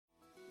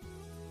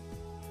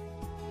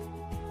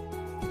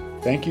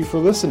Thank you for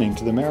listening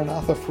to the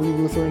Maranatha Free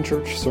Lutheran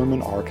Church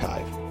Sermon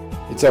Archive.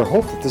 It's our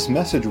hope that this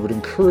message would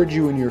encourage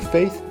you in your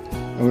faith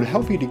and would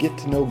help you to get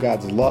to know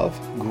God's love,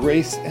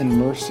 grace, and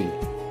mercy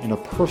in a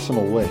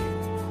personal way.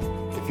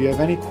 If you have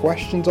any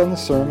questions on the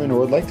sermon or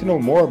would like to know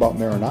more about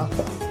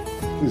Maranatha,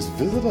 please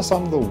visit us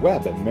on the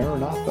web at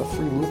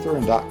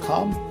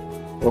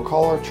maranathafreelutheran.com or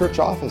call our church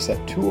office at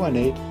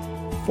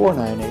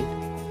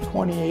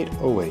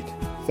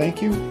 218-498-2808.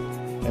 Thank you,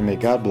 and may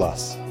God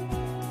bless.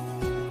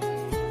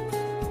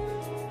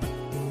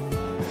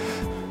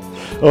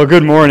 Well,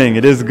 good morning.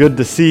 It is good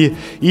to see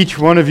each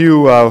one of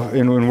you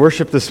in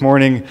worship this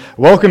morning.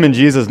 Welcome in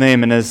Jesus'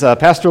 name. And as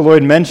Pastor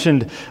Lloyd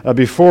mentioned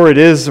before, it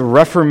is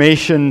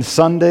Reformation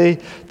Sunday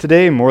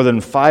today. More than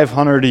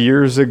 500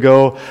 years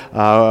ago,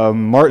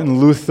 Martin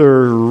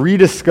Luther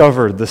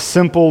rediscovered the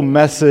simple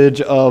message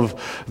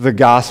of the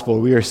gospel.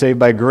 We are saved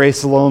by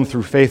grace alone,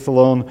 through faith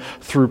alone,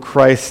 through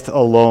Christ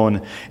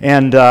alone.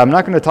 And I'm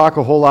not going to talk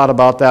a whole lot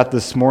about that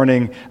this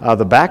morning.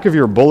 The back of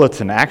your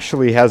bulletin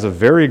actually has a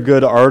very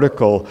good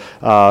article,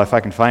 if I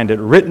can find it,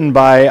 written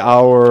by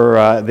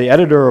the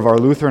editor of our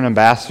Lutheran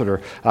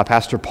Ambassador,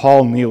 Pastor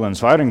Paul Nealon.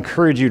 So I'd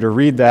encourage you to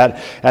read that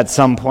at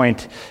some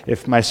point.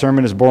 If my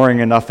sermon is boring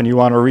enough and you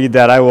want to read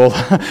that, I will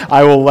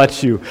I will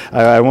let you.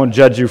 I won't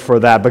judge you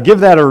for that. But give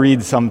that a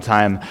read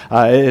sometime.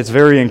 It's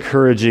very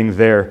encouraging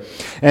there.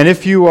 And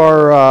if you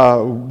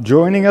are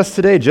joining us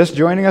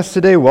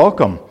today,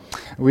 welcome.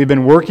 We've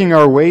been working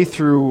our way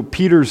through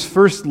Peter's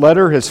first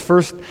letter, his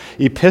first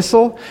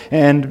epistle,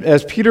 and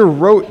as Peter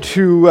wrote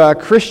to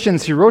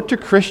Christians, he wrote to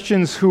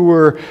Christians who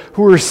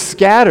were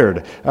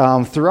scattered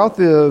throughout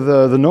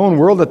the known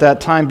world at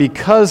that time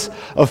because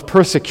of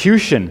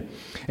persecution.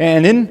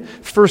 And in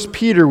 1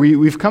 Peter,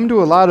 we've come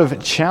to a lot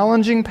of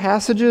challenging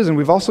passages, and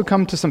we've also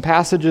come to some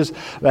passages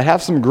that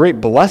have some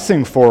great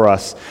blessing for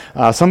us.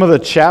 Some of the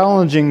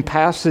challenging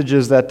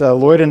passages that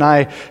Lloyd and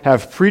I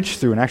have preached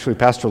through, and actually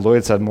Pastor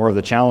Lloyd's had more of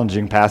the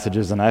challenging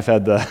passages than I've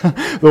had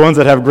the ones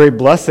that have great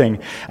blessing.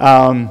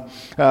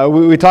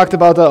 We talked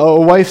about a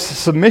wife's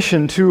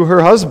submission to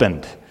her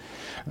husband.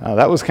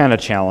 That was kind of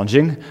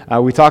challenging.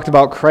 We talked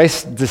about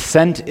Christ's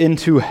descent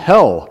into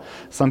hell,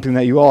 something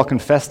that you all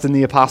confessed in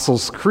the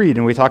Apostles' Creed,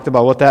 and we talked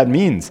about what that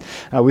means.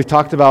 We've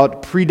talked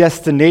about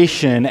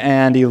predestination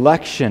and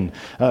election.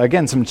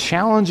 Again, some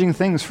challenging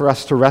things for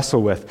us to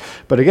wrestle with.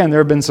 But again, there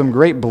have been some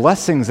great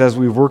blessings as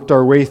we've worked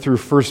our way through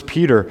 1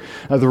 Peter.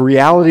 The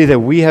reality that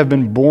we have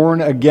been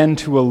born again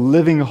to a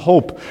living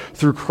hope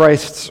through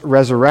Christ's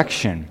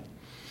resurrection.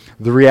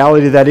 The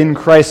reality that in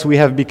Christ we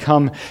have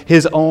become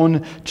His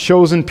own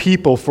chosen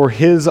people for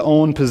His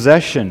own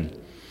possession.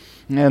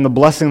 And the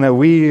blessing that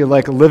we,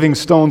 like living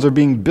stones, are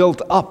being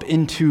built up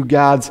into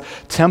God's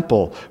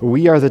temple.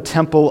 We are the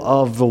temple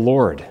of the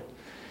Lord.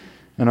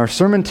 And our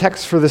sermon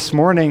text for this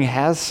morning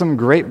has some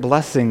great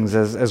blessings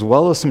as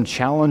well as some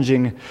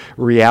challenging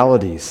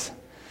realities.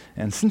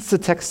 And since the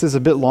text is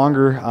a bit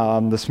longer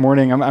this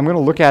morning, I'm going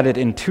to look at it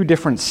in two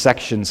different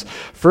sections.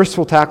 First,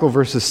 we'll tackle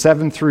verses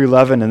 7 through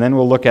 11, and then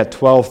we'll look at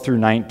 12 through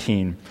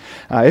 19.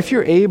 If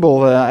you're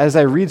able, as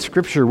I read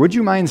Scripture, would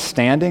you mind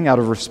standing out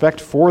of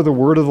respect for the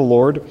word of the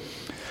Lord?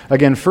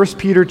 Again, 1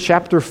 Peter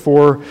chapter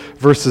 4,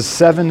 verses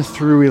 7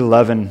 through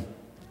 11,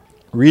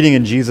 reading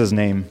in Jesus'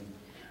 name.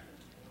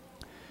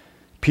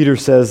 Peter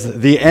says,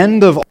 "The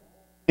end of all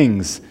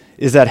things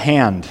is at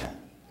hand.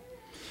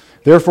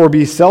 Therefore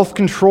be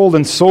self-controlled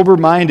and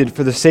sober-minded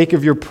for the sake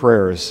of your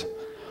prayers.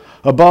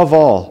 Above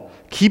all,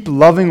 keep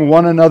loving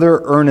one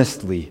another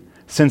earnestly,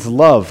 since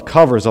love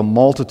covers a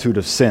multitude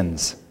of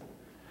sins.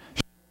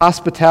 Show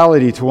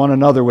hospitality to one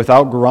another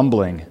without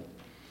grumbling.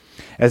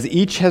 As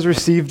each has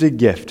received a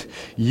gift,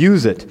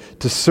 use it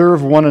to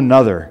serve one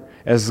another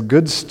as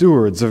good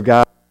stewards of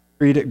God's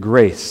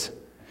grace.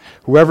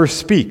 Whoever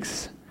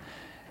speaks,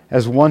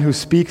 as one who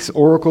speaks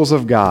oracles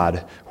of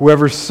God.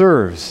 Whoever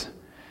serves,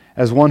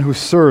 as one who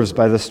serves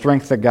by the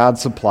strength that God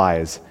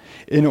supplies,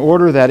 in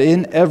order that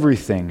in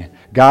everything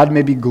God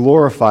may be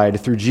glorified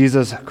through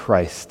Jesus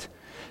Christ.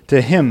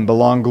 To Him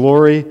belong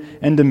glory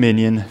and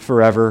dominion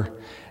forever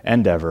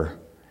and ever.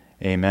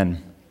 Amen."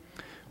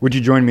 Would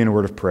you join me in a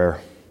word of prayer?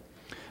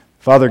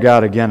 Father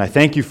God, again, I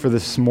thank you for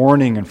this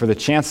morning and for the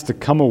chance to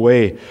come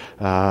away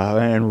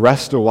and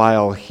rest a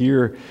while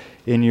here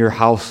in your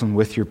house and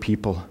with your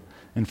people.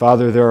 And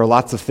Father, there are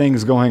lots of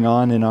things going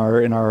on in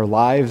our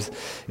lives,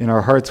 in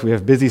our hearts. We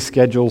have busy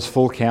schedules,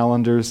 full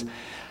calendars.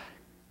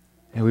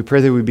 And we pray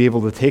that we'd be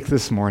able to take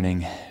this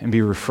morning and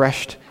be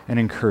refreshed and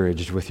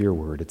encouraged with your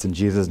word. It's in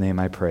Jesus' name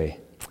I pray.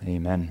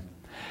 Amen.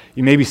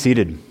 You may be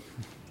seated.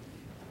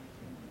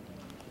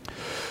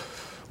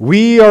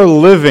 We are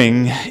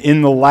living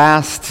in the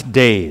last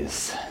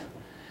days.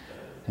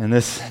 And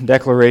this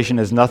declaration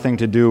has nothing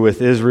to do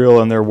with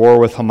Israel and their war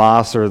with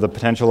Hamas or the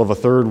potential of a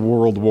third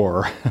world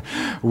war.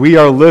 We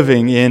are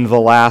living in the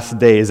last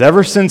days.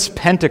 Ever since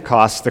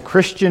Pentecost, the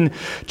Christian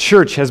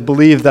church has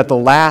believed that the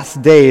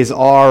last days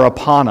are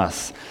upon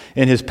us.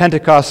 In his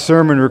Pentecost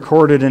sermon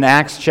recorded in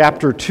Acts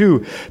chapter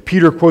 2,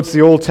 Peter quotes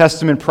the Old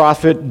Testament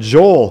prophet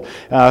Joel,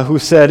 who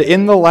said,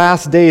 "In the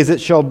last days it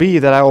shall be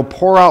that I will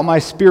pour out my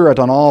Spirit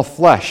on all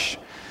flesh."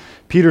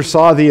 Peter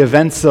saw the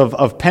events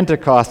of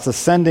Pentecost, the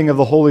sending of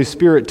the Holy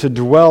Spirit to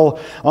dwell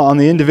on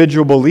the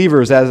individual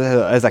believers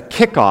as a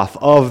kickoff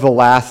of the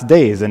last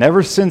days. And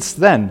ever since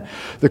then,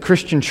 the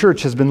Christian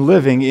church has been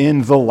living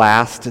in the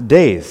last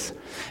days.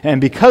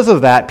 And because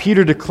of that,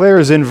 Peter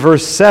declares in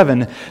verse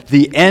 7,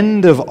 the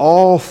end of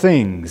all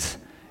things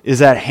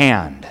is at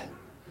hand.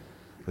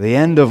 The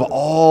end of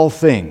all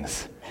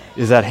things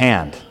is at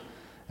hand.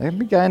 That can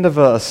be kind of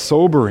a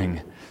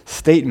sobering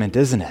statement,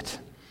 isn't it?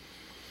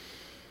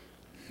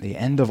 The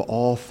end of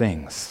all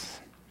things.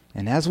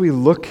 And as we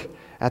look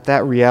at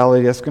that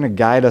reality, that's going to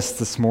guide us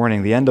this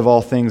morning, the end of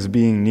all things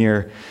being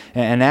near.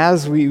 And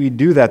as we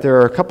do that, there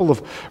are a couple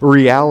of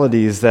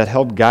realities that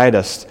help guide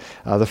us.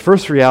 The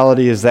first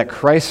reality is that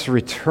Christ's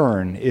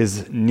return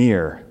is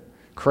near.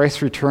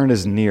 Christ's return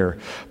is near.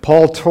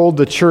 Paul told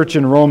the church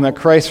in Rome that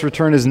Christ's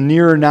return is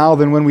nearer now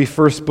than when we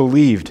first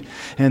believed.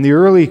 And the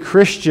early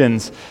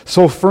Christians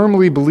so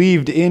firmly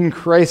believed in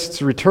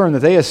Christ's return that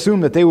they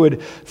assumed that they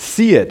would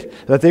see it,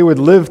 that they would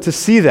live to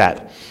see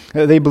that.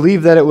 They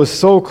believed that it was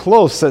so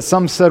close that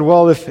some said,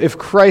 well, if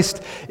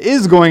Christ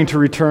is going to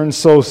return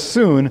so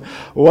soon,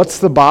 what's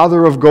the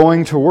bother of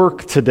going to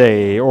work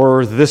today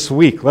or this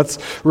week? Let's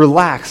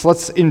relax.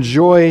 Let's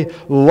enjoy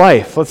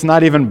life. Let's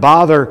not even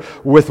bother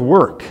with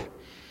work.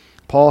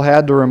 Paul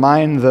had to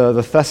remind the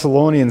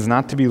Thessalonians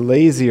not to be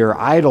lazy or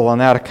idle on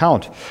that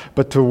account,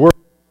 but to work,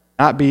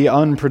 not be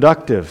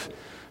unproductive.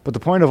 But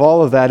the point of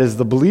all of that is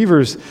the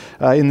believers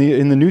in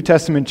the New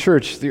Testament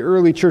church, the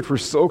early church, were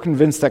so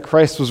convinced that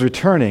Christ was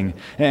returning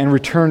and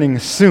returning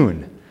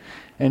soon.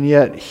 And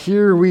yet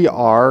here we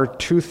are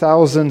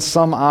 2,000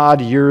 some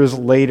odd years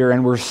later,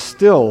 and we're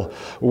still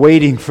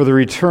waiting for the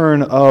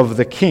return of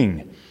the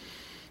King.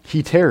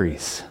 He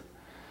tarries.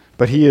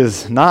 But he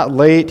is not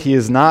late, he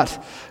is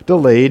not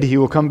delayed. He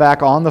will come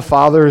back on the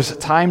Father's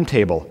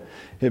timetable.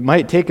 It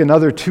might take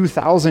another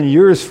 2,000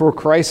 years for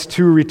Christ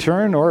to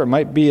return, or it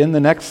might be in the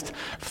next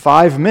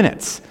 5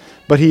 minutes.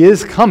 But he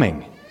is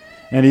coming,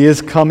 and he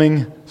is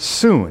coming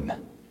soon.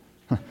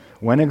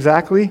 When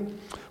exactly?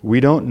 We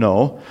don't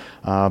know,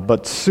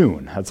 but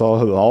soon. That's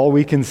all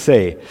we can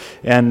say.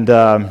 And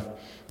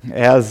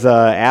as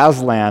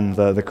Aslan,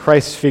 the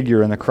Christ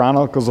figure in the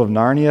Chronicles of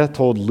Narnia,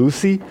 told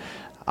Lucy,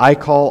 I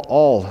call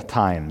all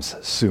times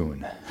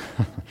soon.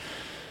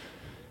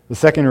 The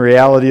second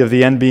reality of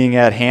the end being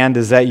at hand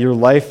is that your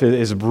life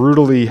is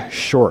brutally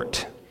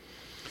short.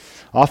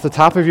 Off the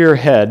top of your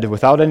head,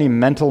 without any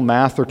mental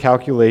math or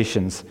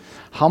calculations,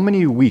 how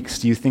many weeks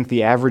do you think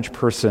the average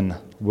person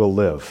will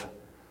live?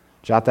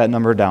 Jot that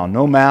number down.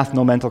 No math,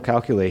 no mental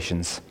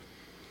calculations.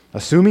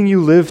 Assuming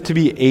you live to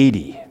be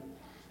 80,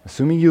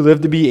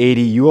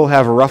 you will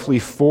have roughly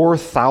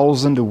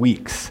 4,000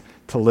 weeks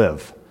to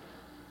live.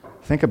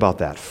 Think about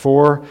that,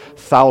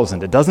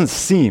 4,000. It doesn't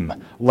seem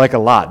like a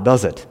lot,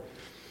 does it?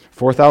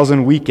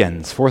 4,000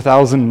 weekends,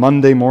 4,000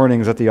 Monday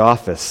mornings at the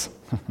office.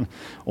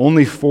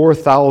 Only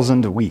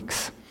 4,000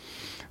 weeks.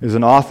 There's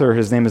an author,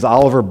 his name is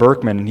Oliver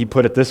Burkeman, and he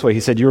put it this way.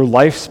 He said, your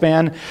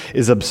lifespan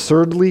is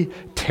absurdly,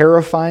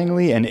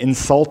 terrifyingly, and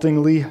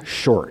insultingly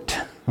short.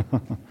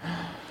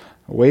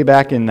 Way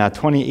back in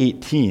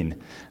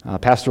 2018,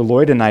 Pastor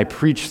Lloyd and I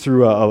preached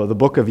through the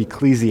book of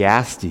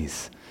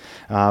Ecclesiastes.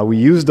 We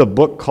used a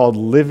book called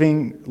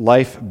Living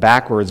Life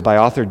Backwards by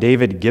author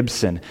David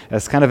Gibson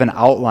as kind of an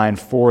outline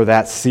for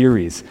that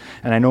series.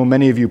 And I know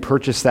many of you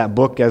purchased that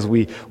book as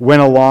we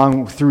went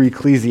along through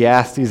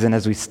Ecclesiastes and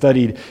as we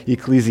studied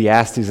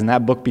Ecclesiastes, and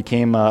that book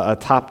became a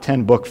top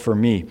 10 book for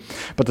me.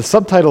 But the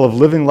subtitle of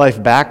Living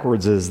Life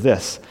Backwards is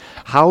this: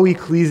 How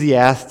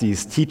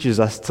Ecclesiastes Teaches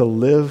Us to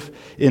Live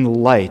in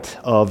Light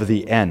of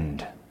the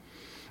End.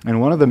 And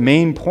one of the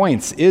main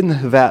points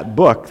in that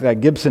book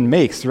that Gibson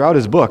makes throughout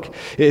his book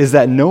is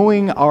that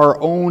knowing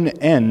our own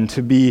end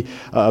to be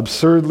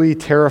absurdly,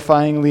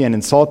 terrifyingly, and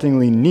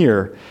insultingly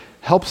near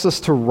helps us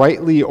to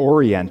rightly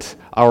orient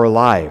our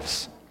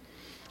lives.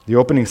 The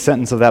opening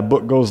sentence of that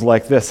book goes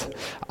like this: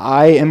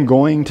 I am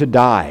going to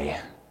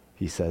die,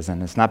 he says,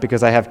 and it's not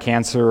because I have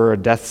cancer or a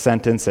death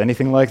sentence,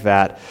 anything like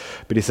that,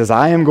 but he says,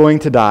 I am going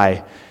to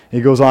die. He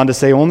goes on to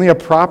say, only a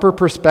proper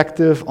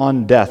perspective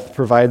on death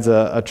provides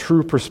a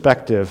true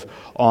perspective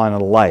on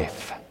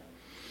life.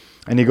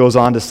 And he goes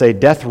on to say,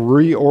 death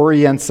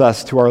reorients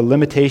us to our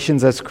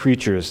limitations as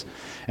creatures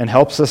and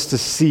helps us to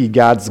see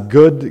God's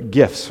good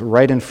gifts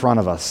right in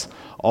front of us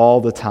all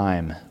the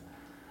time.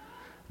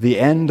 The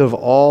end of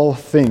all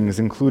things,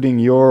 including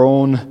your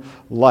own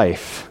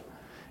life,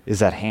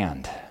 is at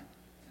hand.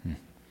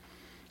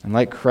 And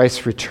like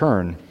Christ's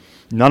return,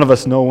 none of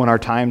us know when our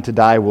time to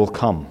die will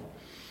come.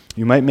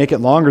 You might make it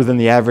longer than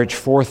the average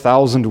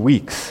 4,000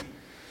 weeks,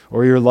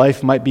 or your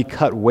life might be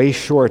cut way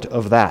short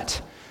of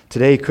that.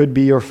 Today could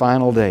be your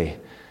final day.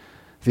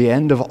 The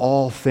end of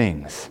all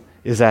things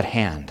is at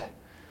hand.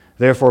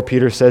 Therefore,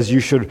 Peter says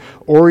you should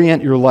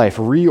orient your life,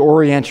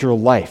 reorient your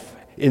life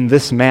in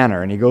this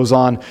manner. And he goes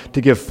on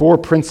to give 4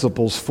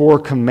 principles, 4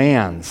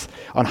 commands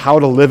on how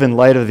to live in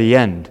light of the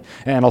end.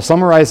 And I'll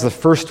summarize the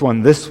first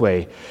one this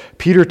way.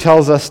 Peter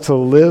tells us to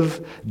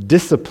live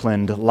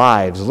disciplined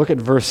lives. Look at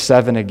verse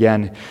 7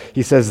 again.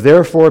 He says,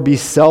 "Therefore be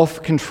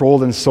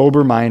self-controlled and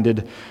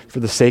sober-minded for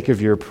the sake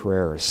of your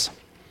prayers."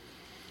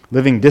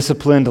 Living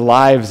disciplined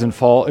lives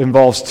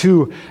involves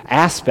 2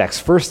 aspects.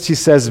 First, he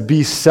says,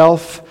 be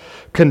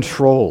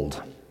self-controlled.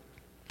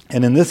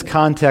 And in this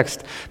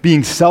context,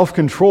 being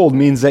self-controlled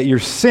means that your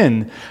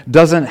sin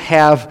doesn't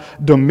have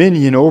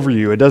dominion over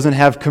you. It doesn't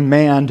have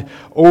command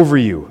over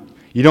you.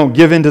 You don't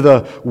give in to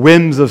the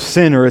whims of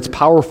sin or its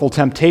powerful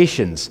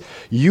temptations.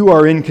 You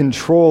are in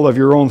control of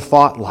your own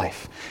thought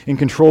life, in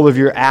control of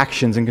your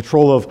actions, in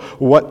control of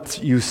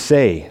what you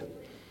say.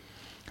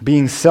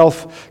 Being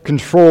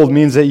self-controlled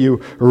means that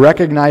you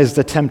recognize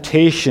the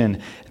temptation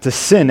to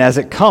sin as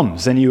it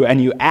comes, and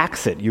you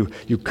axe it. You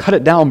cut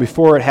it down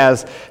before it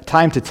has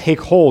time to take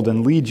hold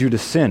and lead you to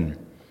sin.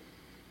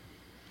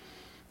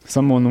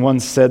 Someone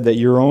once said that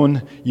your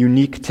own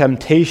unique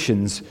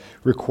temptations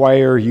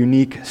require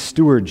unique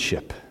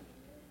stewardship.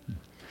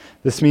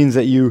 This means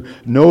that you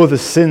know the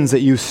sins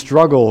that you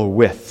struggle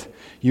with.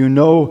 You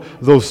know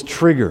those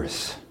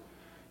triggers.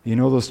 You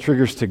know those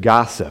triggers to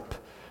gossip,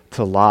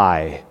 to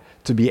lie,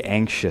 to be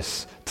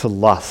anxious, to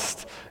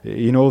lust.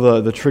 You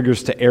know the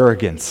triggers to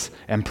arrogance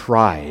and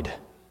pride.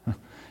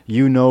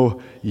 You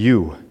know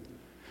you.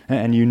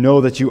 And you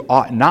know that you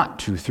ought not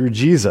to, through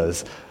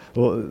Jesus,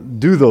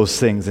 do those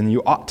things. And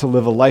you ought to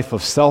live a life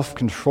of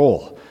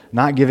self-control,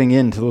 not giving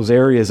in to those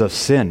areas of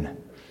sin.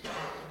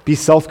 Be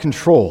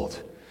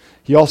self-controlled.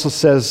 He also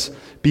says,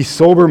 be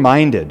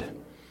sober-minded.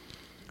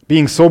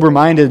 Being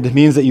sober-minded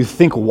means that you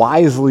think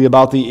wisely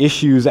about the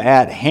issues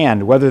at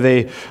hand, whether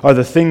they are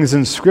the things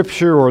in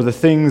Scripture or the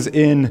things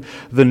in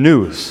the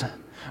news.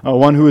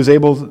 One who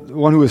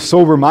is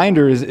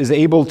sober-minded is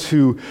able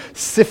to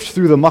sift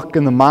through the muck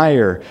and the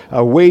mire,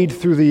 wade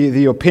through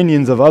the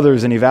opinions of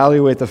others, and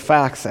evaluate the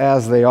facts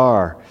as they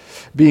are.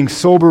 Being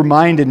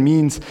sober-minded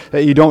means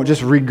that you don't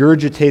just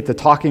regurgitate the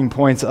talking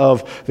points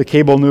of the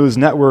cable news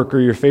network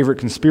or your favorite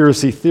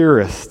conspiracy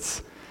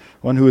theorists.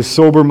 One who is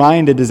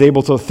sober-minded is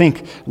able to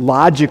think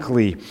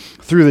logically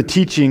through the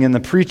teaching and the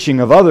preaching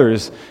of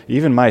others,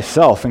 even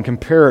myself, and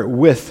compare it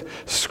with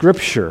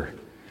Scripture.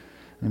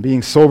 And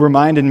being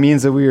sober-minded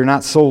means that we are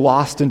not so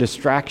lost in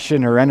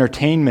distraction or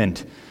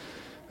entertainment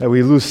that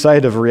we lose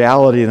sight of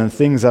reality and the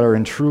things that are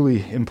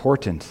truly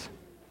important.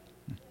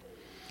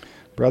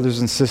 Brothers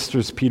and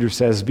sisters, Peter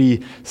says,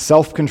 be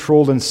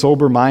self-controlled and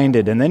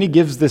sober-minded. And then he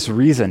gives this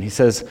reason. He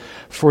says,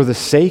 for the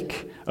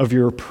sake of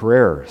your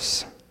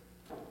prayers.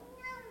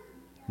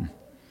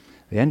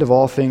 The end of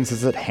all things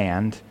is at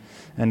hand.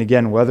 And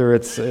again, whether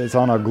it's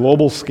on a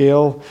global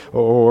scale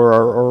or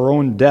our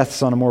own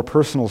deaths on a more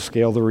personal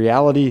scale, the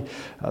reality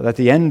that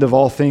the end of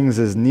all things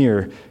is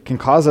near can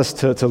cause us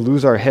to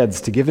lose our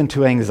heads, to give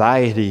into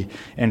anxiety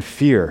and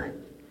fear.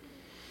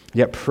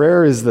 Yet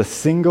prayer is the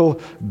single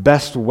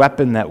best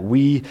weapon that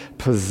we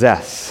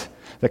possess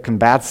that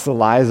combats the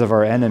lies of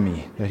our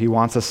enemy that he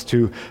wants us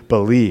to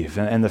believe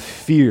and the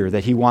fear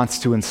that he wants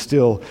to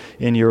instill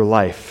in your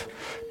life.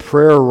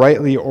 Prayer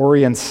rightly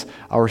orients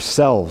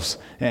ourselves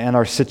and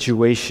our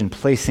situation,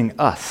 placing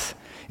us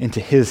into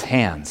his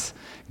hands,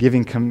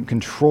 giving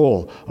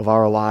control of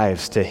our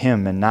lives to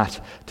him and not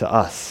to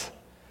us.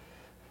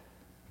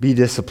 Be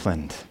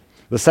disciplined.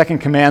 The second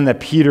command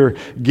that Peter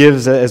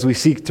gives as we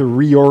seek to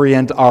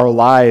reorient our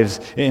lives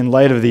in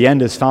light of the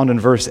end is found in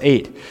verse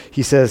 8.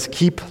 He says,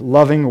 keep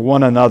loving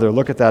one another.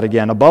 Look at that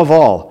again. Above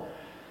all,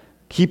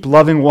 keep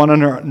loving one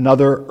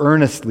another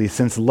earnestly,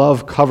 since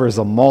love covers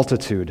a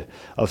multitude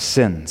of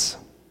sins.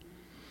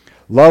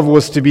 Love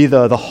was to be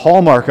the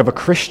hallmark of a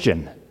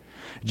Christian.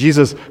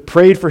 Jesus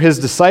prayed for his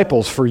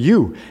disciples, for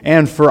you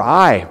and for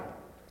I.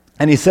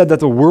 And he said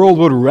that the world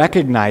would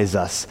recognize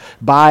us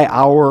by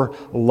our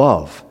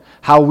love,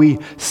 how we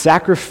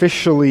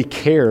sacrificially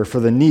care for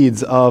the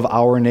needs of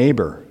our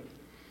neighbor.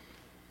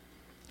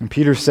 And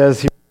Peter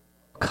says he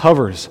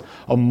covers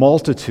a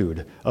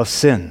multitude of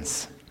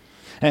sins.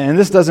 And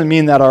this doesn't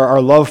mean that our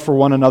love for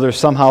one another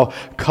somehow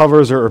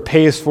covers or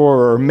pays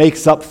for or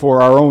makes up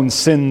for our own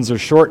sins or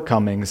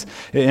shortcomings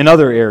in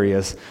other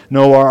areas.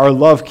 No, our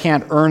love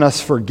can't earn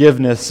us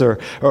forgiveness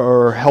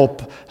or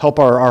help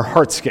our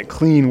hearts get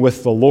clean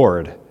with the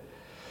Lord.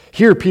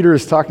 Here, Peter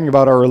is talking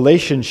about our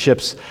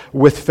relationships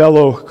with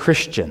fellow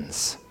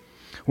Christians.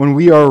 When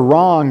we are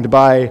wronged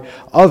by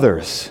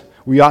others,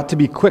 we ought to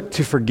be quick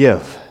to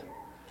forgive.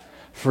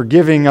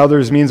 Forgiving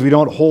others means we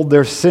don't hold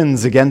their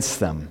sins against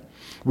them.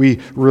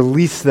 We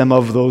release them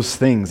of those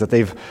things that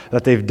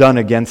they've done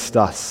against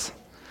us.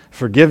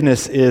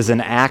 Forgiveness is an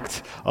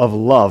act of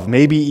love,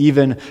 maybe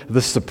even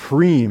the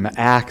supreme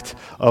act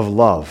of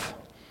love.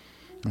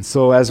 And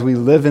so as we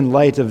live in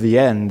light of the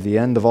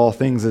end of all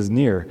things is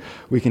near,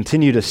 we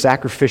continue to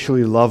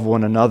sacrificially love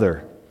one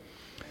another.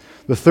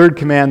 The third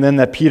command then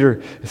that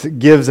Peter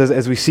gives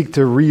as we seek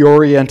to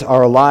reorient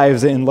our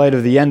lives in light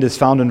of the end is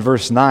found in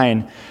verse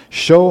 9.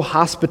 Show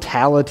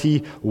hospitality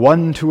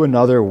one to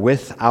another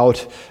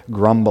without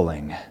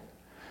grumbling.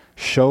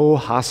 Show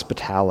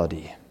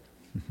hospitality.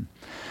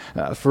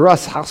 For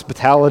us,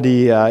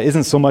 hospitality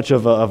isn't so much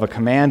of a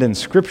command in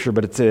Scripture,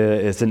 but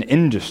it's an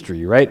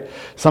industry, right?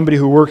 Somebody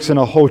who works in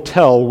a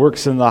hotel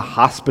works in the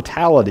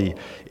hospitality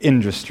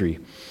industry.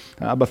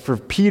 But for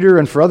Peter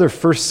and for other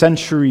first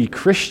century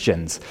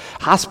Christians,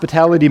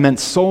 hospitality meant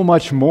so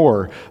much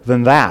more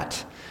than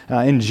that.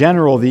 In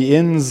general, the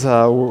inns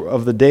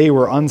of the day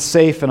were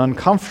unsafe and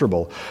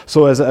uncomfortable.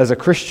 So as a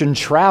Christian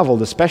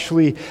traveled,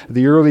 especially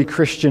the early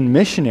Christian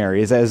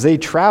missionaries, as they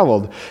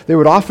traveled, they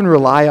would often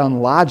rely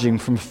on lodging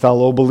from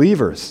fellow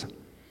believers.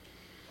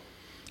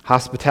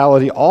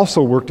 Hospitality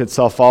also worked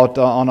itself out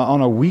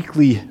on a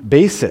weekly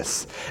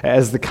basis,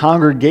 as the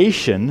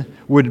congregation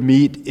would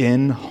meet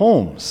in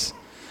homes.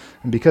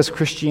 And because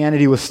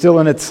Christianity was still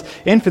in its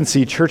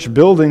infancy, church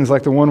buildings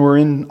like the one we're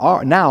in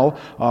now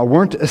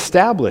weren't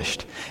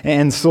established.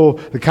 And so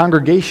the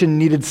congregation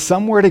needed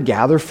somewhere to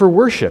gather for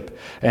worship,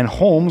 and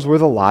homes were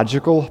the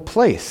logical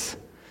place.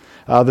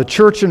 The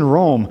church in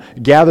Rome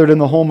gathered in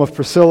the home of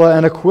Priscilla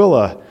and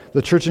Aquila.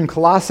 The church in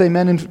Colossae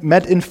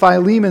met in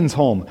Philemon's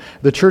home.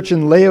 The church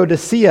in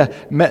Laodicea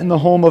met in the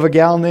home of a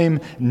gal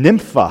named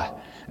Nympha.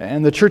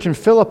 And the church in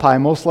Philippi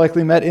most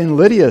likely met in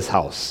Lydia's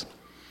house.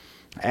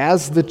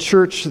 As the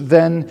church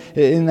then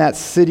in that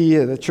city,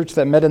 the church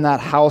that met in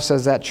that house,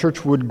 as that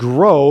church would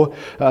grow,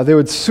 they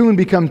would soon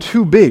become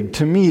too big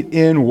to meet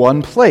in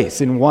one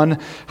place. In one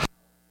house,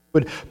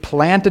 would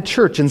plant a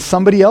church in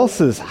somebody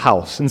else's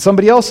house, in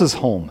somebody else's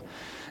home.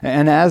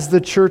 And as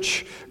the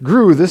church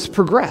grew, this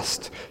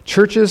progressed.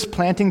 Churches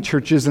planting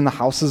churches in the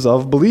houses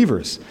of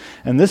believers.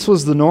 And this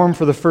was the norm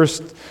for the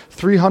first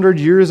 300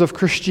 years of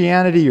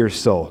Christianity or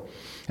so,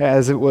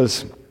 as it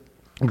was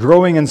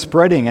growing and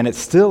spreading, and it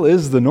still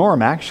is the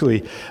norm,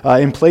 actually,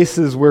 in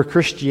places where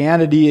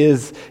Christianity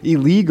is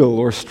illegal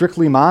or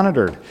strictly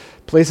monitored.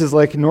 Places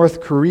like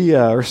North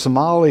Korea or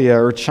Somalia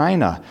or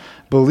China.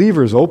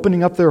 Believers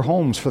opening up their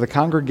homes for the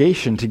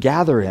congregation to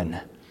gather in.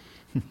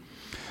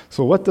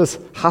 So what does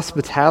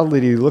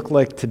hospitality look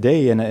like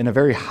today in a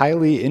very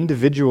highly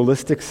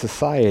individualistic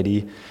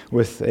society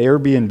with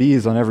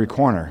Airbnbs on every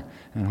corner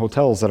and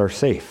hotels that are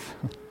safe?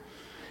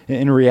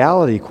 In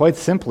reality, quite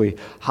simply,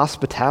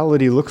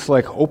 hospitality looks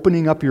like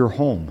opening up your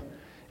home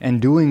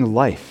and doing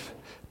life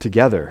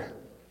together.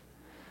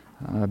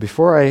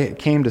 Before I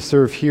came to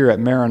serve here at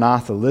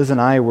Maranatha, Liz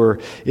and I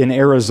were in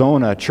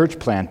Arizona church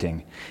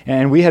planting,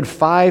 and we had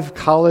 5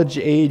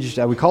 college-aged,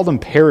 we called them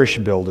parish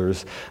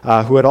builders,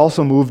 who had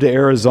also moved to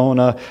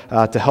Arizona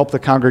to help the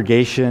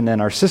congregation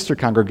and our sister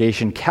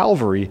congregation,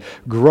 Calvary,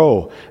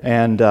 grow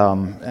and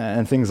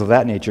things of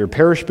that nature.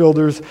 Parish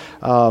builders,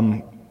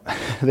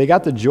 they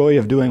got the joy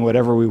of doing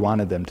whatever we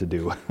wanted them to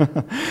do.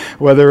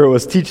 Whether it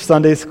was teach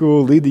Sunday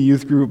school, lead the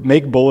youth group,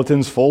 make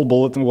bulletins, fold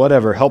bulletins,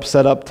 whatever, help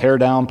set up, tear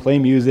down, play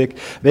music,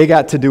 they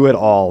got to do it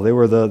all. They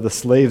were the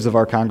slaves of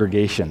our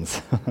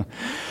congregations.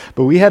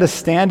 But we had a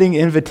standing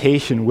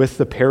invitation with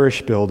the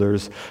parish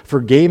builders for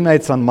game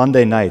nights on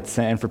Monday nights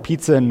and for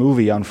pizza and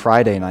movie on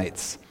Friday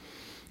nights.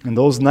 And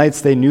those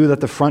nights, they knew that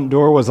the front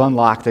door was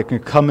unlocked. They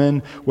could come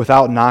in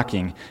without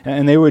knocking.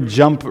 And they would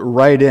jump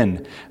right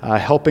in,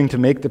 helping to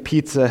make the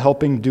pizza,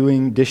 helping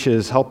doing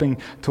dishes, helping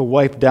to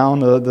wipe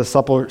down the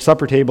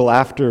supper table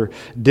after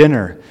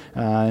dinner.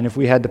 And if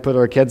we had to put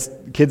our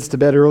kids to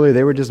bed early,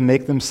 they would just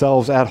make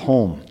themselves at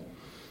home.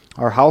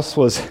 Our house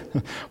was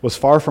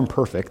far from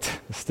perfect,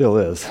 still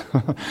is.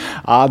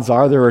 Odds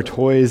are there were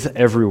toys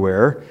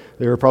everywhere.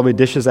 There were probably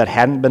dishes that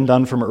hadn't been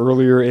done from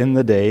earlier in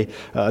the day.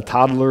 A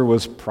toddler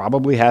was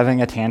probably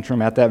having a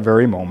tantrum at that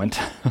very moment.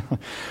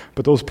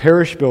 But those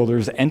parish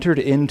builders entered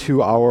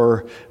into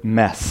our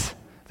mess.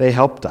 They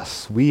helped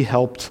us. We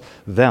helped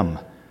them.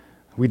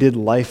 We did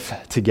life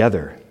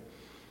together.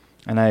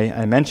 And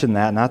I mention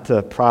that not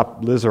to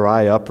prop Liz or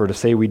I up or to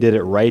say we did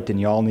it right and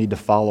you all need to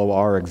follow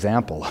our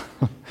example.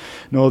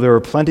 No, there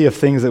were plenty of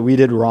things that we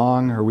did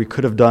wrong or we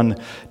could have done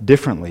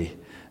differently.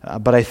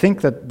 But I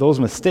think that those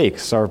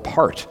mistakes are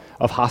part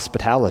of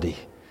hospitality.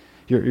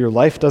 Your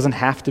life doesn't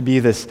have to be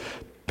this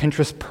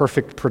Pinterest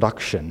perfect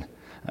production.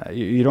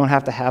 You don't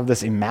have to have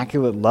this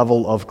immaculate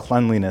level of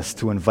cleanliness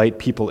to invite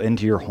people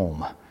into your home.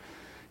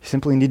 You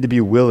simply need to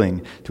be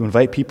willing to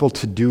invite people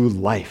to do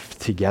life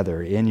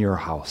together in your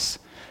house.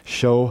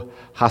 Show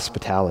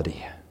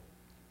hospitality.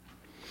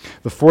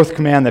 The fourth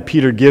command that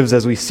Peter gives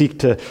as we seek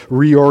to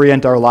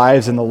reorient our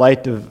lives in the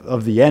light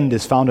of the end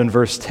is found in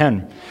verse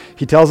 10.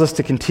 He tells us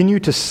to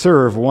continue to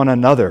serve one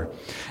another.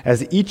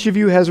 As each of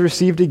you has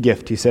received a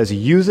gift, he says,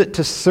 use it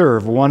to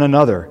serve one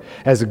another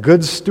as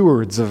good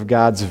stewards of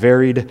God's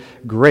varied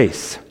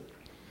grace.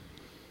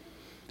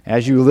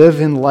 As you live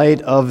in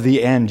light of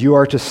the end, you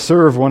are to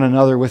serve one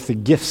another with the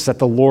gifts that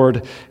the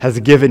Lord has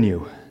given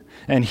you.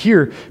 And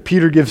here,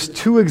 Peter gives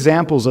 2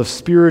 examples of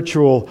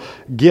spiritual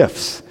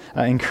gifts,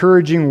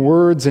 encouraging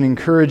words and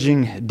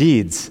encouraging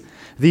deeds.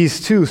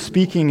 These two,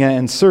 speaking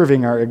and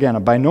serving, are,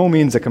 again, by no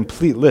means a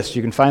complete list.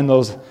 You can find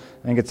those, I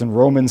think it's in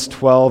Romans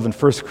 12 and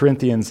 1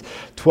 Corinthians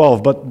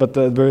 12. But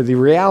the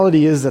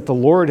reality is that the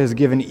Lord has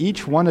given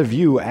each one of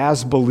you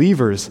as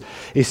believers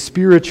a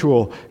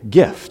spiritual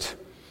gift.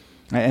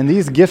 And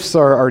these gifts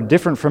are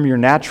different from your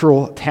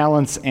natural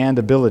talents and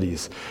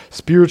abilities.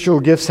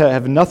 Spiritual gifts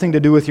have nothing to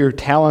do with your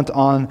talent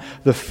on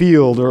the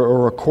field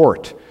or a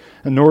court,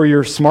 nor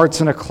your smarts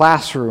in a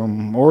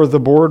classroom or the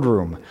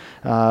boardroom,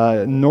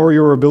 nor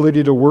your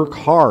ability to work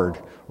hard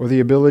or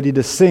the ability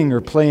to sing or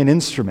play an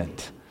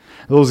instrument.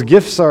 Those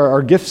gifts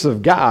are gifts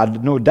of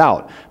God, no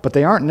doubt, but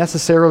they aren't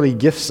necessarily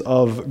gifts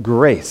of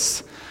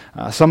grace.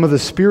 Some of the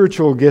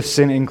spiritual gifts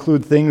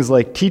include things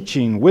like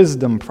teaching,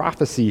 wisdom,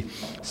 prophecy,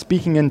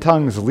 speaking in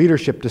tongues,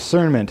 leadership,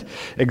 discernment,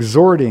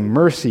 exhorting,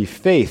 mercy,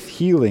 faith,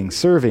 healing,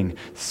 serving,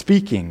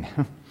 speaking.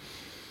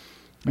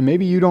 And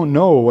maybe you don't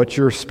know what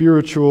your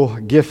spiritual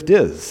gift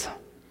is.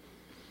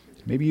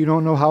 Maybe you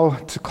don't know how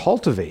to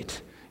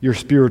cultivate your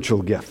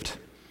spiritual gift.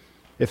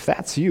 If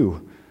that's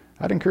you,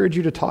 I'd encourage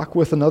you to talk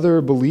with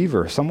another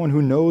believer, someone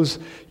who knows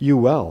you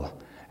well.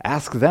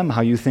 Ask them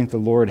how you think the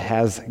Lord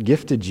has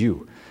gifted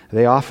you.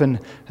 They often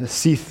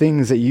see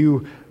things that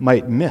you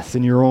might miss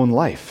in your own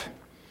life.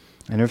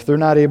 And if they're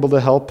not able to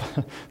help,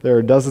 there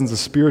are dozens of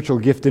spiritual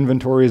gift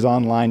inventories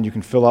online. You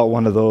can fill out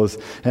one of those,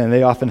 and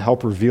they often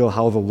help reveal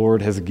how the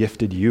Lord has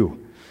gifted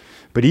you.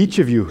 But each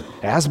of you,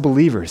 as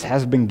believers,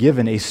 has been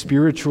given a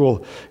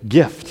spiritual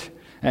gift.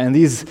 And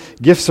these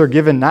gifts are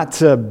given not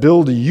to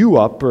build you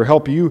up or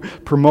help you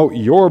promote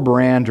your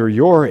brand or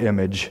your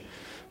image,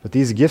 but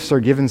these gifts are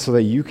given so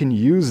that you can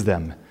use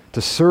them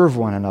to serve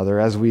one another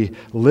as we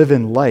live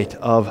in light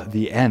of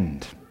the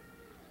end.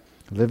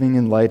 Living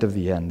in light of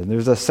the end. And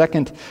there's a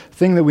second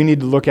thing that we need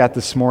to look at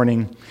this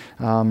morning.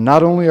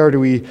 Not only are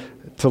we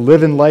to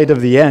live in light of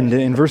the end,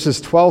 in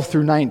verses 12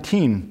 through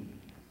 19,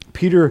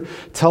 Peter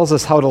tells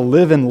us how to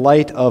live in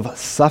light of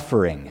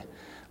suffering.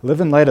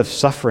 Live in light of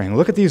suffering.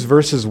 Look at these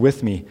verses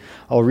with me.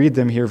 I'll read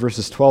them here,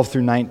 verses 12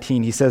 through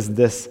 19. He says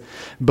this,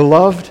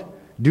 "Beloved,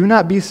 do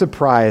not be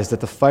surprised at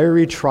the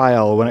fiery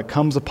trial when it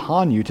comes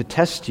upon you to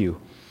test you,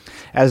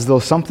 as though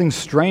something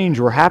strange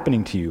were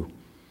happening to you.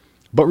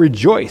 But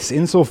rejoice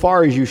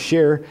insofar as you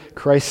share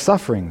Christ's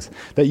sufferings,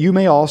 that you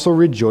may also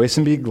rejoice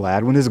and be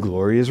glad when his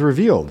glory is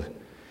revealed.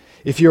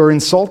 If you are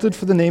insulted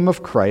for the name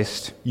of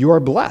Christ, you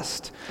are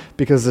blessed,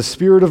 because the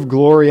Spirit of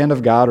glory and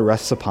of God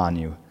rests upon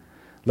you.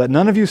 Let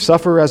none of you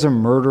suffer as a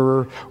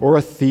murderer or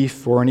a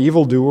thief or an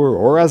evildoer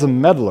or as a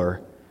meddler.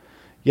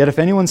 Yet if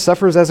anyone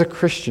suffers as a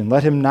Christian,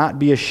 let him not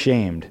be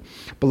ashamed,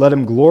 but let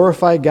him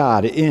glorify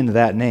God in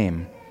that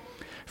name.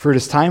 For it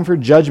is time for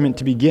judgment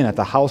to begin at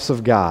the house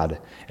of God.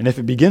 And if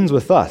it begins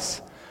with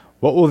us,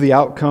 what will the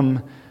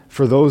outcome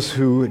for those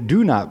who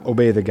do not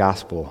obey the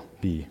gospel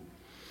be?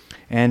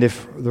 And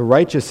if the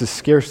righteous is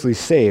scarcely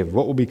saved,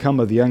 what will become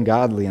of the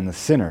ungodly and the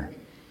sinner?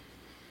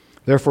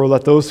 Therefore,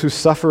 let those who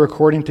suffer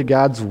according to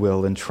God's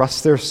will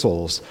entrust their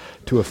souls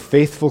to a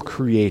faithful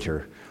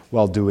Creator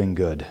while doing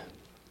good."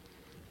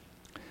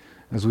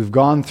 As we've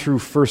gone through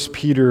 1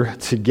 Peter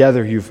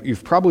together,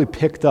 you've probably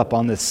picked up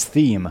on this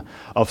theme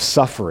of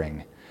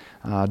suffering.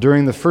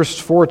 During the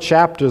first 4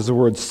 chapters, the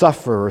word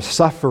suffer or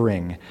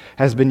suffering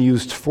has been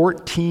used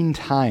 14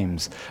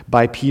 times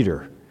by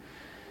Peter.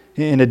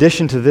 In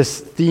addition to this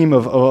theme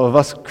of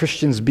us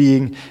Christians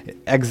being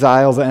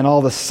exiles and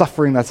all the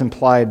suffering that's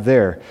implied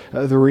there,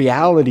 the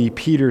reality,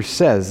 Peter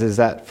says, is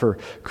that for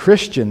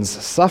Christians,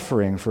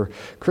 suffering, for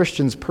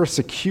Christians,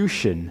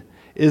 persecution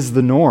is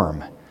the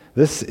norm.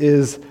 This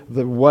is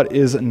what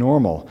is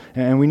normal,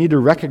 and we need to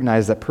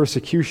recognize that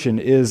persecution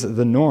is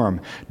the norm.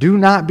 Do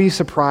not be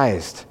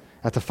surprised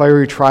at the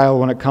fiery trial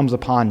when it comes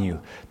upon you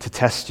to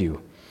test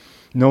you,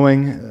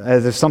 knowing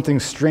as if something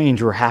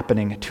strange were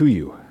happening to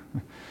you.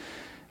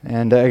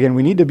 And again,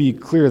 we need to be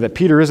clear that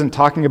Peter isn't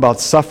talking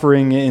about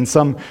suffering in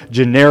some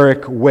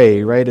generic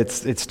way, right?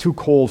 It's too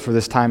cold for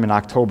this time in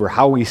October,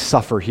 how we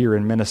suffer here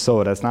in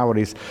Minnesota. That's not what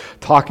he's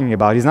talking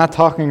about. He's not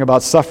talking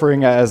about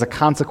suffering as a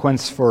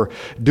consequence for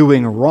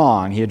doing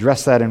wrong. He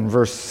addressed that in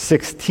verse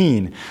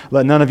 16.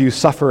 Let none of you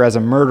suffer as a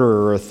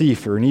murderer or a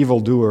thief or an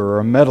evildoer or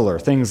a meddler,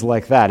 things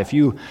like that. If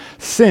you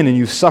sin and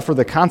you suffer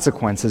the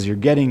consequences, you're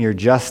getting your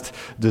just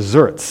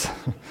deserts.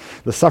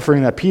 The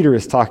suffering that Peter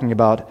is talking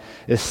about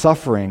is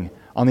suffering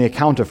on the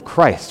account of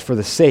Christ, for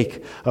the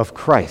sake of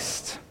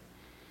Christ.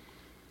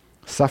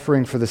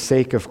 Suffering for the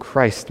sake of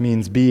Christ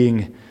means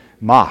being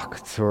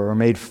mocked or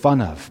made fun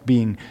of,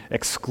 being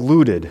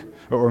excluded,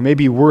 or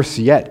maybe worse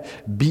yet,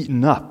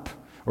 beaten up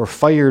or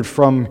fired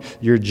from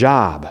your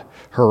job,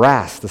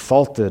 harassed,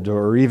 assaulted,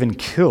 or even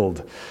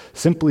killed,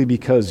 simply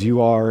because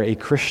you are a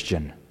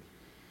Christian.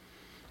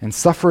 And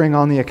suffering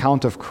on the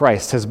account of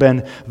Christ has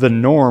been the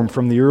norm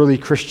from the early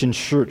Christian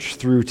church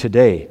through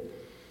today.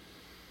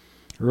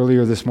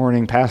 Earlier this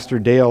morning, Pastor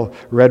Dale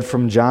read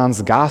from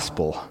John's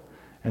Gospel,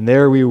 and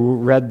there we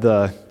read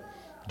do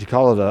you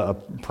call it a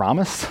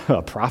promise,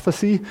 a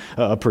prophecy,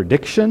 a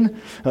prediction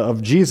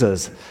of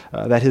Jesus,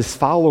 that his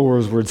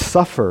followers would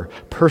suffer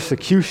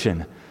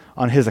persecution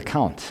on his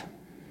account.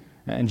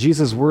 And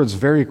Jesus' words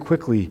very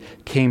quickly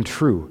came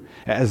true.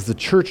 As the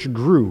church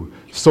grew,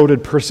 so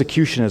did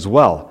persecution as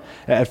well.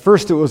 At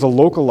first, it was a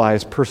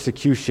localized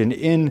persecution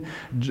in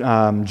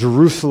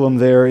Jerusalem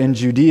there in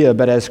Judea,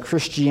 but as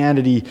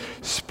Christianity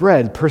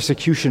spread,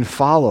 persecution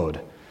followed.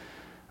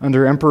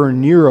 Under Emperor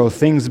Nero,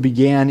 things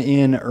began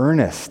in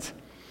earnest.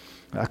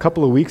 A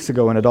couple of weeks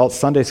ago in adult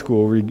Sunday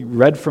school, we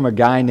read from a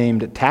guy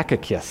named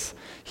Tychicus.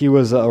 He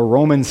was a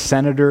Roman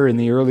senator in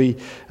the early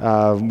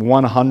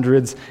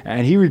 100s,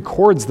 and he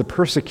records the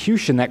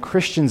persecution that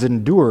Christians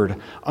endured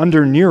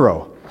under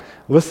Nero.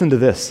 Listen to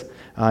this.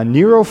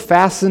 Nero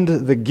fastened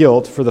the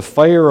guilt for the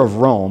fire of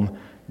Rome.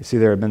 You see,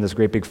 there had been this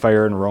great big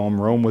fire in Rome.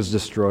 Rome was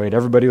destroyed.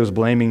 Everybody was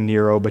blaming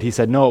Nero, but he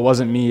said, no, it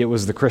wasn't me, it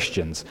was the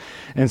Christians.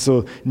 And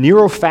so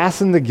Nero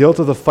fastened the guilt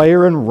of the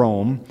fire in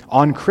Rome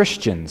on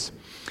Christians.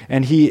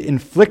 And he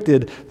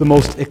inflicted the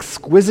most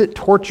exquisite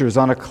tortures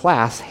on a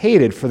class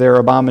hated for their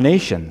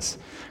abominations,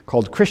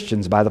 called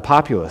Christians by the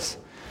populace.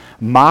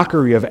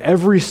 Mockery of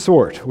every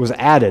sort was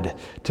added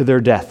to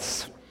their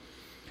deaths.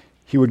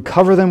 He would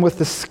cover them with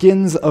the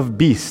skins of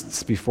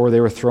beasts before they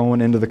were thrown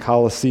into the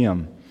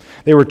Colosseum.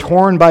 They were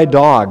torn by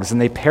dogs,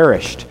 and they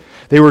perished.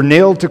 They were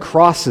nailed to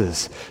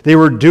crosses. They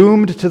were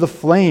doomed to the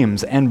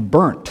flames and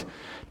burnt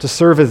to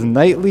serve as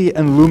nightly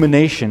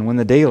illumination when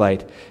the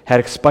daylight had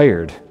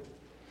expired.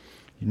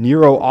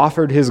 Nero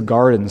offered his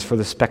gardens for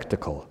the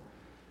spectacle.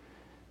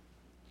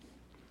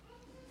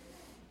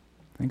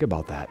 Think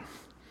about that.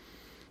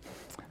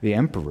 The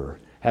emperor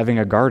having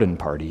a garden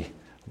party,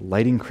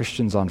 lighting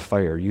Christians on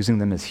fire, using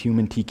them as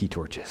human tiki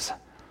torches.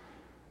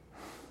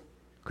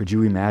 Could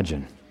you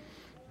imagine?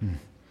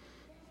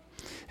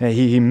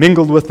 He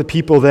mingled with the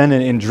people then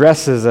in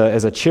dress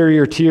as a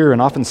charioteer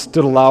and often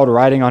stood aloud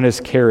riding on his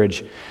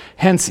carriage.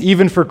 Hence,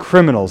 even for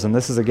criminals, and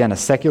this is again a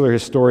secular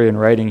historian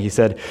writing, he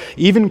said,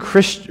 even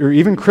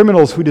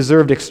criminals who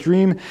deserved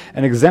extreme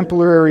and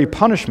exemplary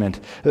punishment,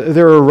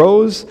 there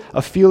arose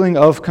a feeling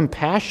of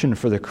compassion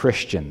for the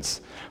Christians.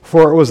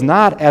 For it was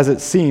not, as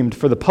it seemed,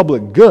 for the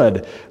public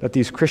good that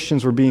these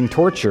Christians were being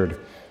tortured,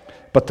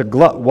 but to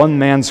glut one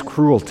man's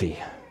cruelty.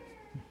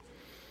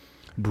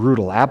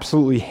 Brutal,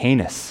 absolutely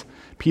heinous.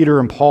 Peter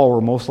and Paul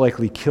were most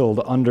likely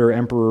killed under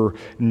Emperor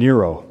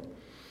Nero.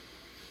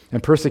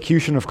 And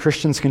persecution of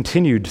Christians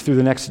continued through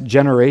the next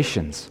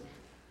generations.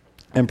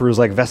 Emperors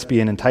like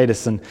Vespasian and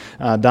Titus and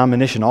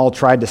Domitian all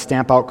tried to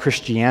stamp out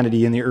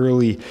Christianity in the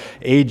early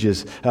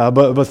ages.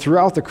 But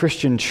throughout the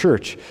Christian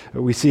church,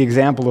 we see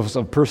examples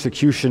of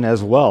persecution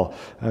as well.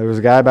 There was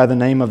a guy by the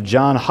name of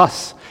John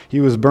Huss. He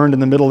was burned in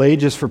the Middle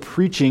Ages for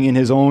preaching in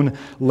his own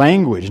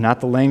language, not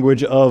the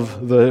language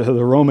of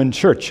the Roman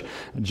church.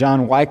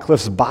 John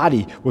Wycliffe's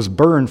body was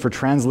burned for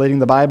translating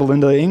the Bible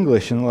into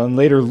English, and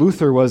later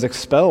Luther was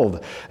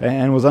expelled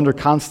and was under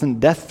constant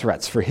death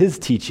threats for his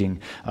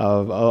teaching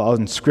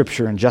on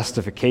Scripture and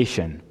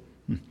justification.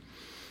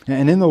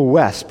 And in the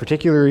West,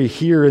 particularly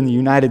here in the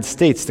United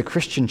States, the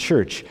Christian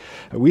church,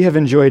 we have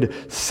enjoyed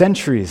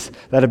centuries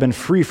that have been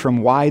free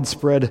from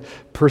widespread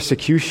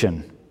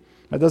persecution.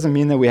 That doesn't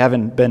mean that we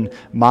haven't been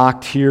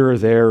mocked here or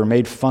there or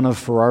made fun of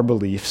for our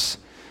beliefs.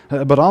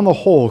 But on the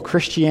whole,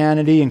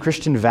 Christianity and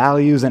Christian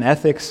values and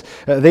ethics,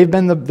 they've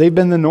been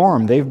the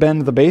norm. They've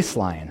been the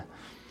baseline.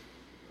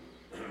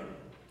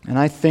 And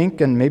I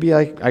think, and maybe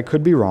I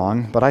could be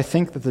wrong, but I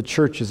think that the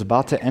church is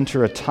about to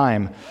enter a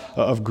time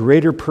of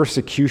greater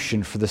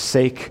persecution for the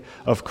sake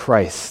of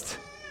Christ.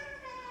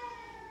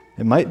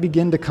 It might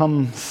begin to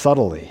come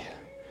subtly.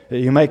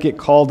 You might get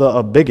called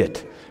a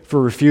bigot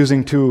for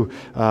refusing to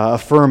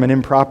affirm an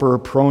improper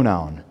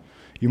pronoun.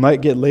 You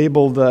might get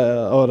labeled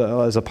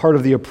as a part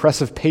of the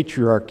oppressive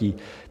patriarchy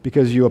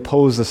because you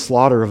oppose the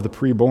slaughter of the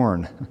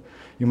preborn.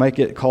 You might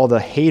get called a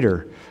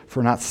hater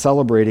for not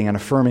celebrating and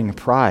affirming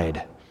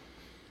pride.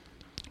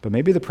 But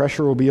maybe the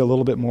pressure will be a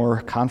little bit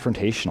more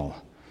confrontational.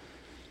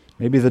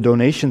 Maybe the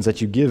donations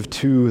that you give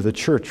to the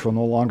church will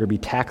no longer be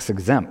tax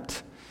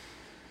exempt.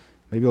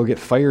 Maybe you'll get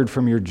fired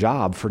from your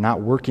job for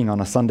not working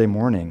on a Sunday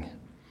morning.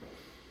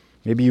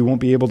 Maybe you won't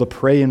be able to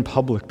pray in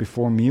public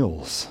before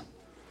meals.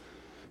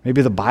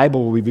 Maybe the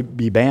Bible will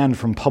be banned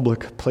from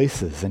public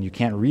places and you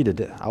can't read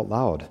it out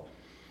loud.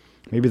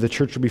 Maybe the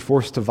church will be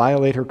forced to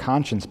violate her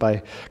conscience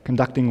by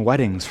conducting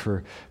weddings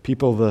for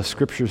people the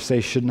Scriptures say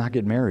should not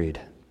get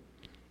married.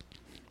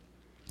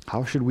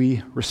 How should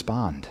we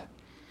respond?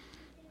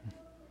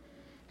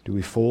 Do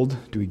we fold?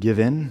 Do we give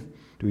in?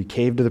 Do we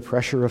cave to the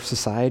pressure of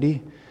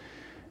society?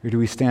 Or do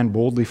we stand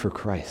boldly for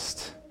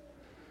Christ?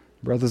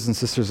 Brothers and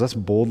sisters, let's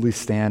boldly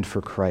stand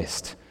for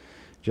Christ,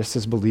 just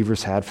as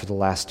believers had for the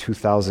last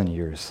 2,000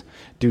 years.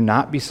 Do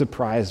not be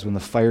surprised when the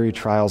fiery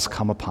trials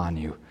come upon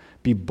you.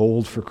 Be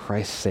bold for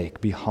Christ's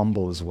sake. Be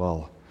humble as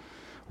well.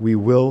 We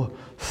will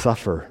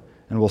suffer,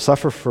 and we'll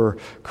suffer for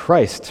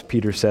Christ,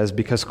 Peter says,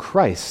 because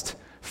Christ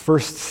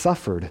first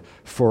suffered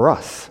for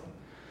us.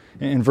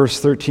 In verse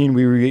 13,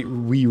 we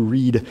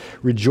read,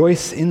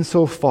 "Rejoice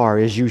insofar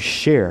as you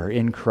share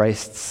in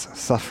Christ's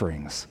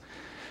sufferings."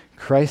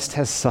 Christ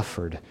has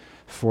suffered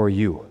for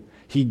you.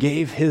 He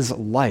gave his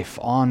life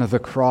on the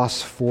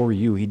cross for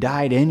you. He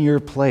died in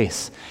your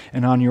place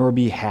and on your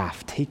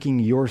behalf, taking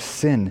your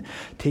sin,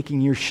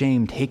 taking your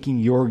shame, taking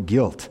your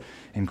guilt,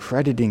 and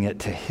crediting it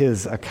to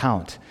his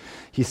account.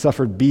 He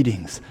suffered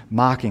beatings,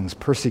 mockings,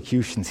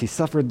 persecutions. He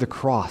suffered the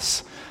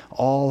cross,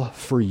 all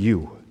for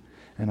you.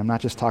 And I'm not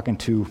just talking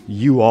to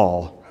you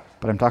all,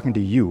 but I'm talking to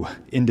you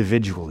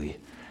individually.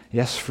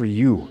 Yes, for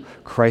you,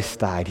 Christ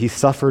died. He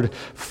suffered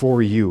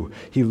for you.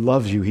 He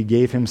loves you. He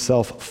gave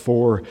himself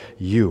for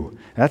you.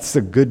 That's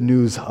the good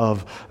news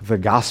of the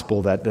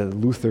gospel that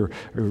Luther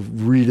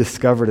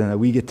rediscovered and that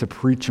we get to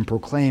preach and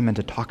proclaim and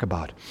to talk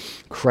about.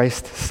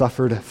 Christ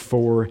suffered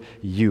for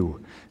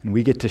you, and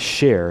we get to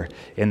share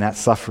in that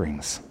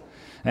sufferings.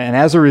 And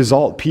as a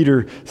result,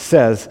 Peter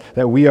says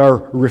that we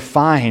are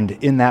refined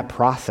in that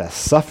process.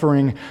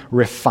 Suffering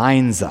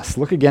refines us.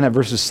 Look again at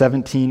verses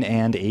 17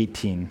 and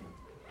 18.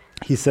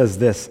 He says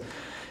this,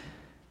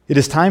 "It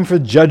is time for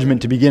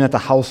judgment to begin at the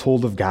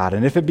household of God.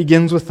 And if it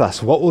begins with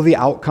us, what will the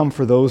outcome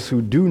for those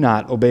who do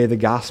not obey the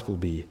gospel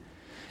be?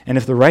 And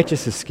if the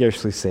righteous is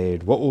scarcely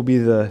saved, what will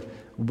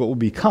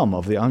become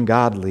of the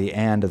ungodly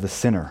and of the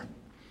sinner?"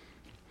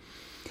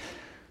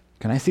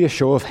 Can I see a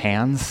show of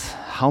hands?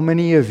 How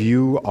many of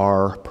you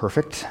are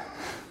perfect?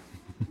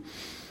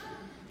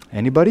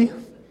 Anybody?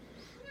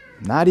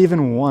 Not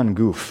even one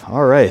goof.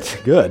 All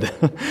right, good.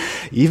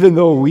 Even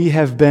though we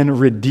have been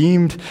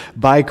redeemed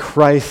by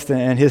Christ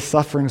and his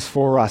sufferings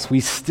for us, we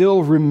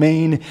still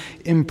remain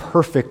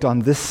imperfect on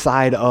this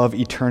side of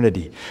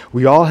eternity.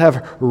 We all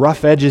have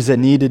rough edges that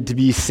needed to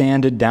be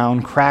sanded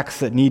down, cracks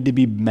that need to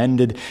be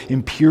mended,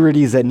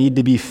 impurities that need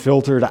to be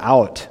filtered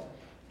out.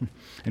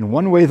 And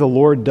one way the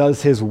Lord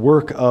does his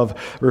work of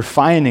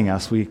refining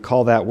us, we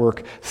call that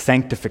work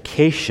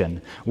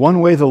sanctification.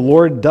 One way the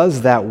Lord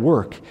does that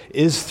work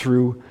is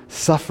through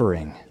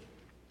suffering.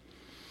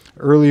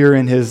 Earlier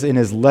in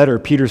his letter,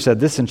 Peter said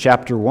this in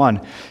chapter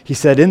 1. He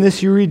said, "In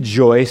this you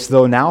rejoice,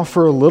 though now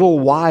for a little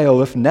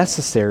while, if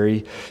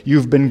necessary,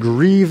 you've been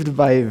grieved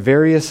by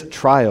various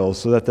trials,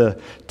 so that the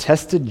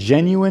tested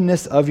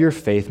genuineness of your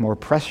faith, more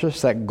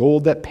precious than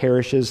gold that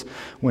perishes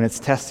when it's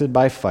tested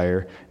by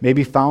fire, may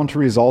be found to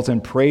result in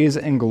praise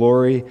and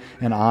glory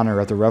and honor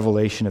at the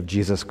revelation of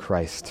Jesus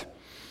Christ."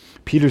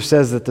 Peter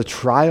says that the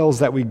trials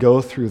that we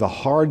go through, the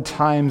hard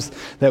times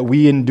that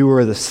we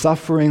endure, the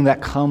suffering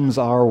that comes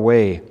our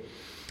way,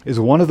 is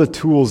one of the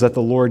tools that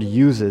the Lord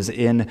uses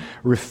in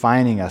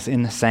refining us,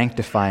 in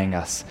sanctifying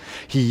us.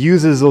 He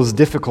uses those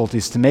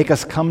difficulties to make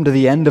us come to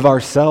the end of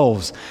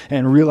ourselves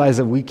and realize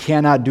that we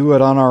cannot do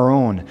it on our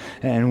own.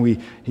 And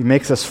He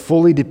makes us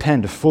fully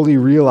depend, fully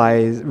commit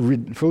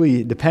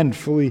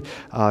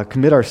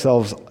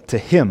ourselves to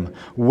Him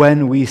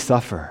when we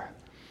suffer.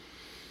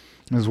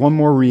 There's one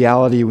more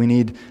reality we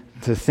need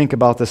to think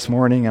about this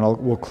morning, and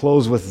we'll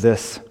close with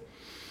this.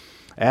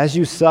 As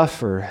you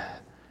suffer,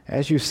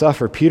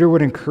 Peter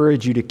would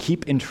encourage you to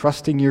keep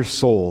entrusting your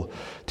soul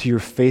to your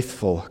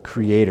faithful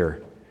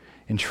Creator.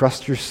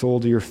 Entrust your soul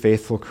to your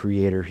faithful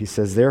Creator. He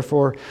says,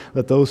 "Therefore,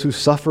 let those who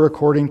suffer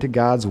according to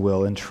God's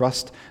will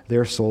entrust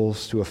their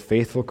souls to a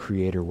faithful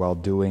Creator while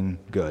doing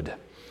good."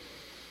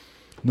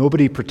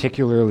 Nobody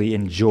particularly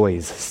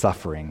enjoys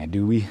suffering,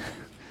 do we?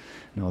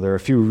 No, there are a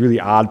few really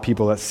odd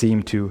people that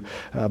seem to,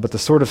 but the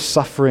sort of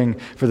suffering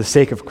for the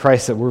sake of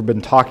Christ that we've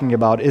been talking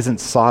about isn't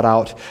sought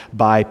out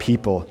by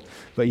people.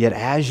 But yet,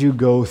 as you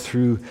go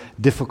through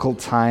difficult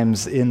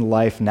times in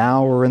life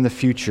now or in the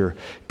future,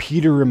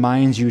 Peter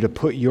reminds you to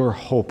put your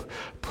hope,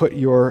 put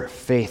your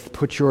faith,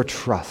 put your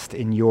trust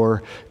in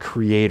your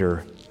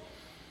Creator.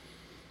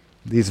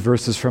 These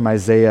verses from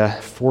Isaiah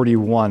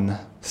 41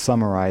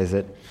 summarize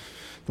it.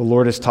 The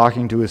Lord is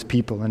talking to his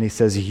people, and he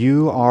says,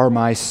 "You are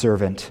my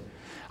servant.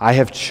 I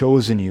have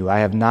chosen you. I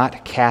have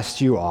not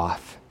cast you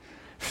off.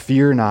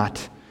 Fear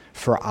not,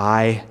 for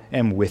I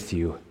am with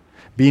you.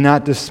 Be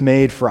not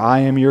dismayed, for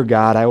I am your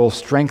God. I will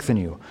strengthen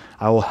you.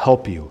 I will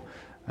help you,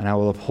 and I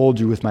will uphold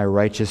you with my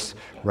righteous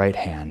right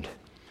hand."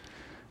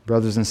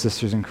 Brothers and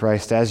sisters in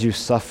Christ, as you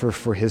suffer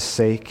for his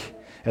sake,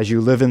 as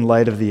you live in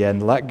light of the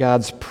end, let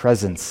God's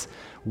presence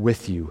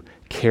with you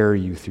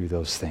carry you through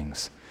those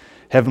things.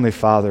 Heavenly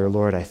Father,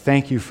 Lord, I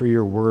thank you for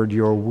your word.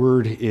 Your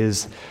word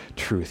is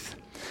truth.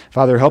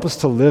 Father, help us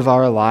to live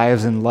our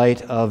lives in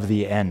light of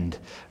the end.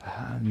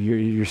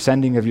 Your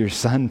sending of your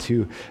Son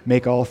to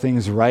make all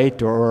things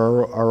right,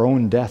 or our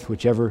own death,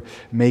 whichever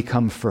may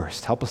come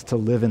first. Help us to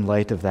live in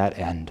light of that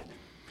end.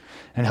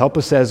 And help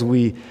us as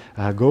we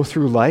go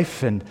through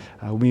life, and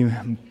we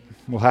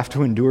will have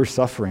to endure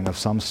suffering of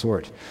some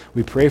sort.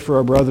 We pray for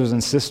our brothers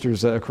and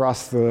sisters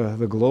across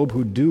the globe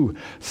who do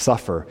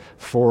suffer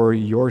for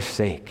your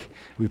sake.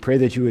 We pray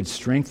that you would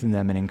strengthen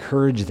them and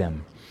encourage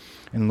them.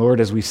 And Lord,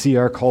 as we see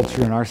our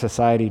culture and our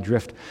society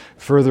drift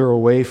further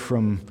away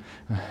from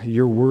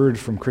your word,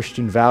 from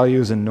Christian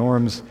values and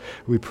norms,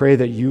 we pray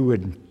that you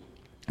would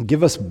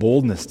give us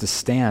boldness to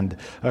stand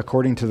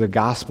according to the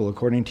gospel,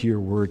 according to your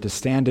word, to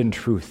stand in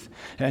truth,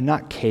 and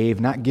not cave,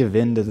 not give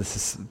in to the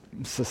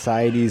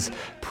society's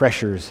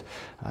pressures,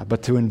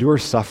 but to endure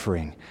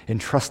suffering,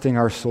 entrusting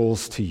our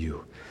souls to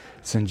you.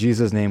 It's in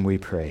Jesus' name we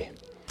pray.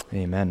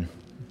 Amen.